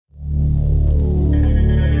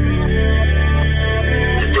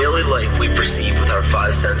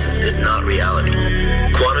five senses is not reality.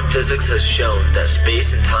 Quantum physics has shown that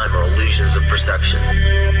space and time are illusions of perception.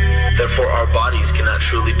 Therefore, our bodies cannot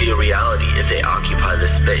truly be a reality if they occupy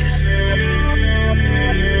this space.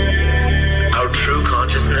 Our true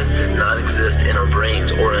consciousness does not exist in our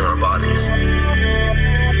brains or in our bodies.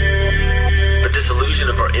 But this illusion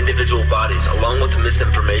of our individual bodies, along with the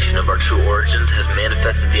misinformation of our true origins, has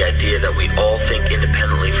manifested the idea that we all think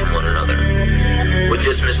independently from one another. With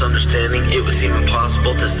this misunderstanding, it would seem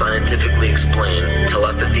impossible to scientifically explain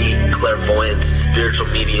telepathy, clairvoyance, spiritual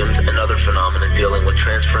mediums, and other phenomena dealing with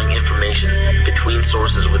transferring information between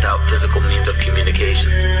sources without physical means of communication.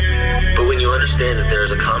 But when you understand that there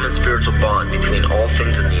is a common spiritual bond between all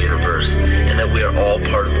things in the universe, and that we are all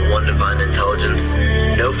part of one divine intelligence,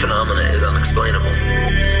 no phenomena is unexplainable.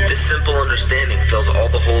 This simple understanding fills all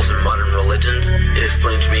the holes in modern religions. It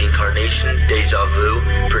explains reincarnation, deja vu,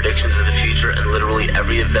 predictions of the future, and literally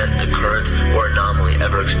every event, occurrence, or anomaly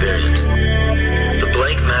ever experienced. The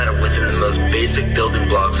blank matter within the most basic building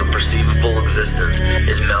blocks of perceivable existence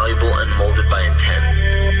is malleable and molded by intent.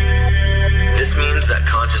 This means that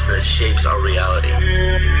consciousness shapes our reality.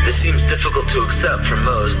 This seems difficult to accept for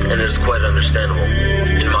most, and it is quite understandable.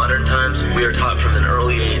 In modern times, we are taught from an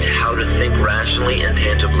early age how to think rationally and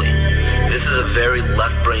tangibly. This is a very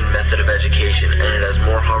left-brain method of education, and it has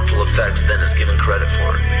more harmful effects than is given credit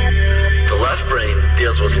for. The left brain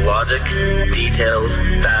deals with logic, details,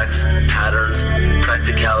 facts, patterns,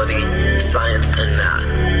 practicality, science, and math.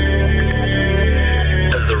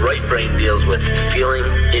 As the right brain deals with feeling,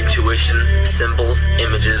 intuition, symbols,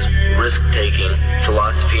 images, risk-taking,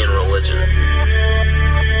 philosophy, and religion.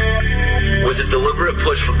 With a deliberate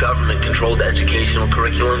push for government-controlled educational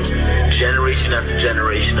curriculums, generation after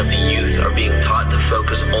generation of the youth are being taught to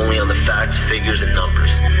focus only on the facts, figures, and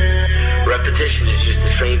numbers. Repetition is used to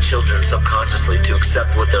train children subconsciously to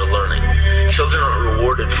accept what they're learning. Children are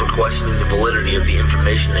rewarded for questioning the validity of the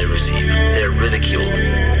information they receive. They are ridiculed.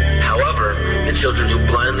 However, the children who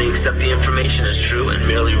blindly accept the information as true and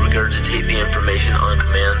merely regurgitate the information on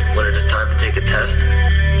command when it is time to take a test,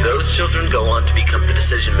 those children go on to become the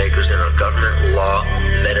decision makers in our government, law,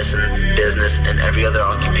 medicine, business, and every other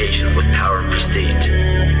occupation with power and prestige.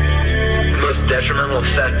 The most detrimental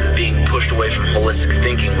effect of being pushed away from holistic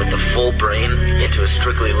thinking with the full brain into a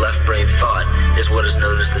strictly left brain thought is what is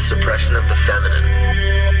known as the suppression of the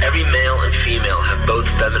feminine. Every male and female have both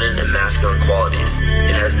feminine and masculine qualities.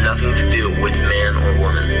 It has nothing to do with man or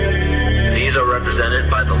woman. These are represented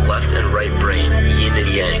by the left and right brain, yin and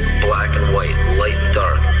yang, black and white, light and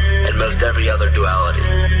dark, and most every other duality.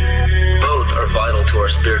 Both are vital to our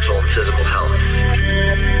spiritual and physical health.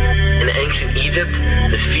 In ancient Egypt,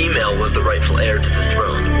 the female was the rightful heir to the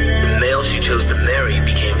throne. The male she chose to marry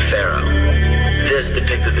became pharaoh. This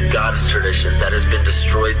depicted the goddess tradition that has been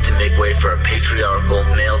destroyed to make way for a patriarchal,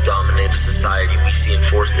 male-dominated society we see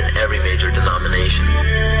enforced in every major denomination.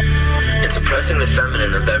 In suppressing the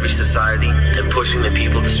feminine of every society and pushing the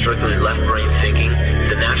people to strictly left-brain thinking,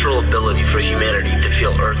 the natural ability for humanity to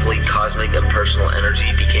feel earthly, cosmic, and personal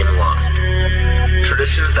energy became lost.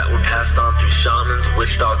 Traditions that were passed on through shamans,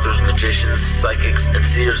 witch doctors, magicians, psychics, and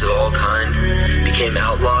seers of all kind became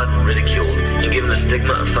outlawed and ridiculed and given a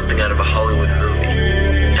stigma of something out of a Hollywood movie.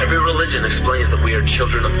 Every religion explains that we are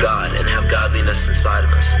children of God and have godliness inside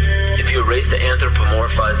of us. If you erase the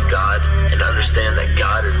anthropomorphized God and understand that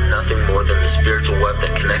God is nothing more than the spiritual web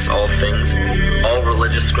that connects all things, all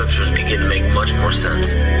religious scriptures begin to make much more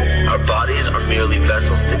sense. Our bodies are merely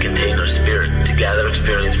vessels to contain our spirit, to gather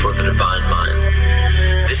experience for the divine mind.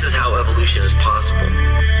 This is how evolution is possible.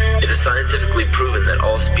 It is scientifically proven that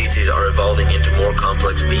all species are evolving into more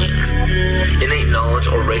complex beings. Innate knowledge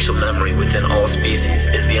or racial memory within all species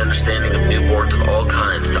is the understanding of newborns of all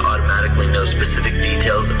kinds to automatically know specific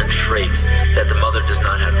details and traits that the mother does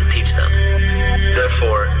not have to teach them.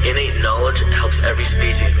 Therefore, innate knowledge helps every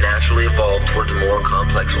species naturally evolve towards more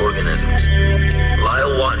complex organisms.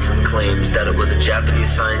 Lyle Watson claims that it was a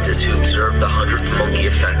Japanese scientist who observed the 100th monkey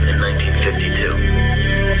effect in 1952.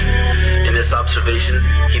 In this observation,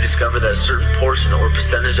 he discovered that a certain portion or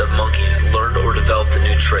percentage of monkeys learned or developed a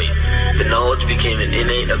new trait. The knowledge became an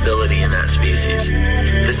innate ability in that species.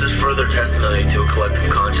 This is further testimony to a collective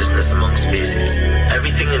consciousness among species.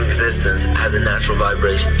 Everything in existence has a natural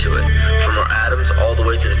vibration to it, from our atoms all the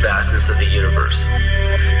way to the vastness of the universe.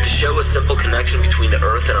 To show a simple connection between the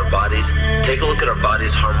earth and our bodies, take a look at our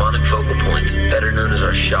body's harmonic focal points, better known as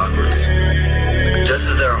our chakras. Just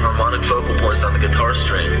as there are harmonic focal points on the guitar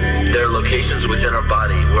string, there are locations within our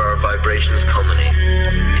body where our vibrations culminate.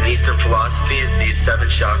 In Eastern philosophies, these 7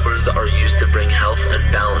 chakras are used to bring health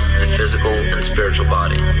and balance to the physical and spiritual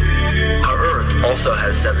body. Our Earth also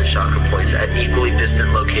has 7 chakra points at equally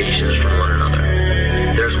distant locations from one another.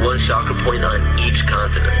 There's 1 chakra point on each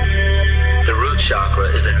continent. The root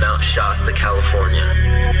chakra is in Mount Shasta, California.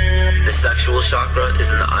 The sexual chakra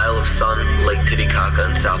is in the Isle of Sun, Lake Titicaca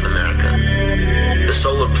in South America. The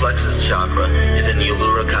solar plexus chakra is in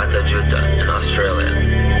Uluru Kata Juta in Australia.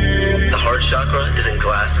 The heart chakra is in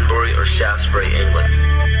Glastonbury or Shaftesbury, England.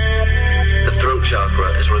 The throat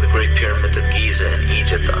chakra is where the Great Pyramids of Giza in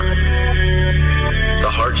Egypt are. The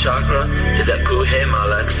heart chakra is at Guhe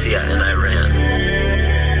Malaksia in Iran.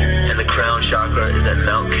 And the crown chakra is at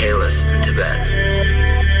Mount Kailas in Tibet.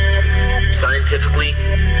 Scientifically,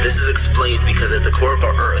 this is explained because at the core of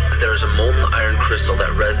our Earth, there is a molten iron crystal that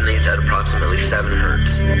resonates at approximately 7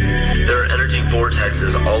 Hertz. There are energy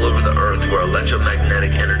vortexes all over the Earth where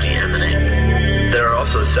electromagnetic energy emanates. There are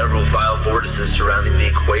also several vile vortices surrounding the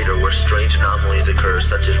equator where strange anomalies occur,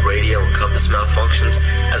 such as radio and compass malfunctions,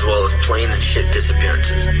 as well as plane and ship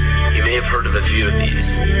disappearances. You may have heard of a few of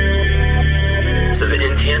these. So the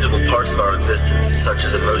intangible parts of our existence, such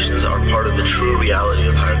as emotions, are part of the true reality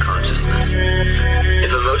of higher consciousness.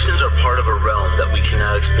 If emotions are part of a realm that we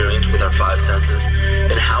cannot experience with our 5 senses,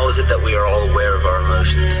 then how is it that we are all aware of our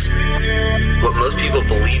emotions? What most people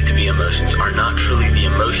believe to be emotions are not truly the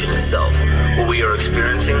emotion itself. What we are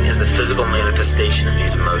experiencing is the physical manifestation of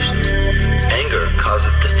these emotions. Anger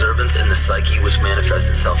causes disturbance in the psyche, which manifests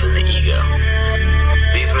itself in the ego.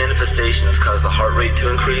 These manifestations cause the heart rate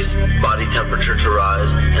to increase, body temperature to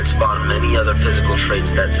rise, and spawn many other physical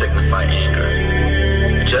traits that signify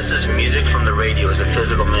anger. Just as music from the radio is a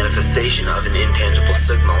physical manifestation of an intangible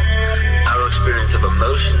signal, our experience of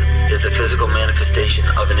emotion is the physical manifestation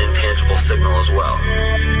of an intangible signal as well.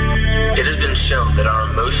 It has been shown that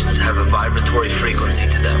our emotions have a vibratory frequency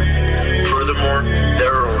to them. Furthermore,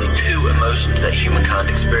 there are only 2 emotions that humankind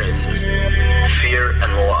experiences: fear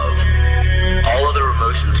and love. All other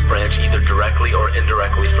emotions branch either directly or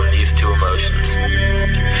indirectly from these 2 emotions.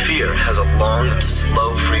 Fear has a long and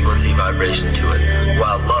slow frequency vibration to it,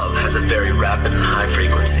 while love has a very rapid and high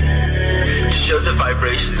frequency. To show that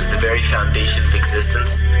vibration is the very foundation of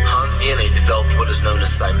existence, Hans Jenny developed what is known as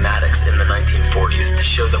cymatics in the 1940s to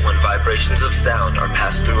show that when vibrations of sound are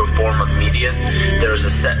passed through a form of media, there is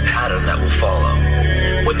a set pattern that will follow.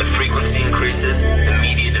 When the frequency increases, the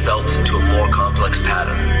media develops into a more complex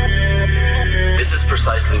pattern. This is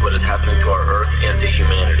precisely what is happening to our Earth and to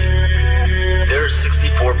humanity. There are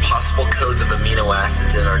 64 possible codes of amino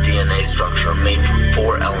acids in our DNA structure made from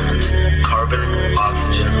 4 elements: carbon,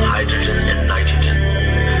 oxygen, hydrogen, and nitrogen.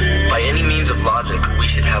 By any means of logic, we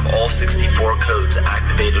should have all 64 codes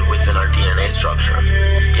activated within our DNA structure.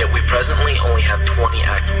 Yet we presently only have 20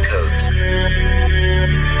 active codes.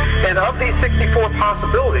 And of these 64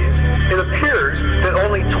 possibilities, it appears that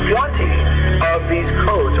only 20 of these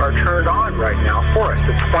codes are turned on right now for us,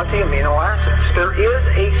 the 20 amino acids. There is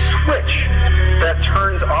a switch that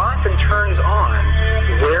turns off and turns on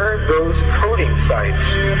where those coding sites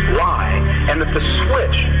lie, and that the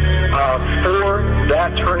switch for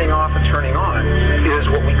that turning off and turning on is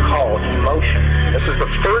what we call emotion. This is the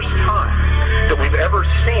first time that we've ever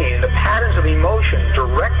seen the patterns of emotion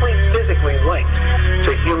directly physically linked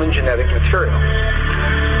to human genetic material.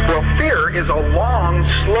 Well, fear is a long,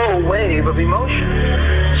 slow wave of emotion.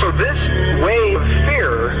 So this wave of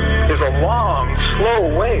fear is a long,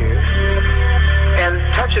 slow wave and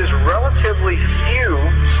touches relatively few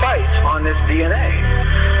sites on this DNA.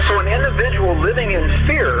 So an individual living in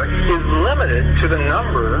fear is limited to the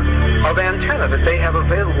number of antennae that they have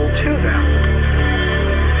available to them.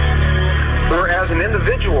 Whereas an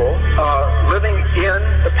individual living in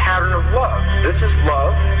the pattern of love, this is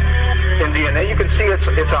love in DNA. You can see it's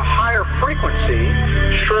a higher frequency,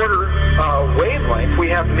 shorter wavelength. We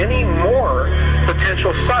have many more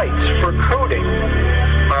potential sites for coding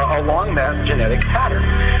along that genetic pattern.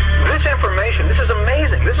 This information, this is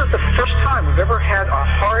amazing. This is the first time we've ever had a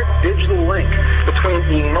hard digital link between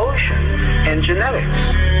emotion and genetics.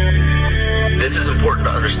 This is important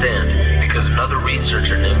to understand because another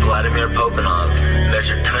researcher named Vladimir Popanov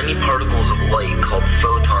measured tiny particles of light called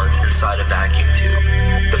photons inside a vacuum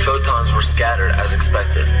tube. The photons were scattered as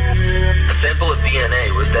expected. A sample of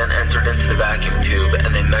DNA was then entered into the vacuum tube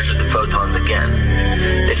and they measured the photons again.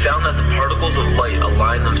 They found that the particles of light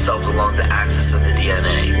aligned themselves along the axis of the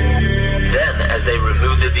DNA. Then, as they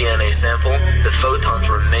removed the DNA sample, the photons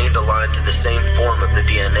remained aligned to the same form of the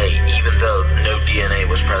DNA, even though no DNA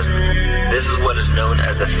was present. This is what is known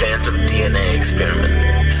as the phantom DNA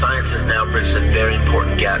experiment. science has now bridged a very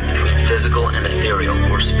important gap between physical and ethereal,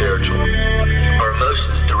 or spiritual. Our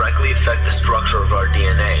emotions directly affect the structure of our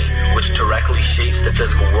DNA, which directly shapes the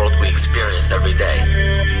physical world we experience every day.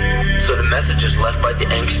 So the messages left by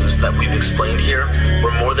the ancients that we've explained here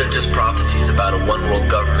were more than just prophecies about a one-world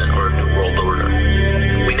government or a new world order.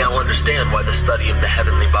 We now understand why the study of the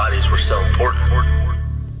heavenly bodies were so important.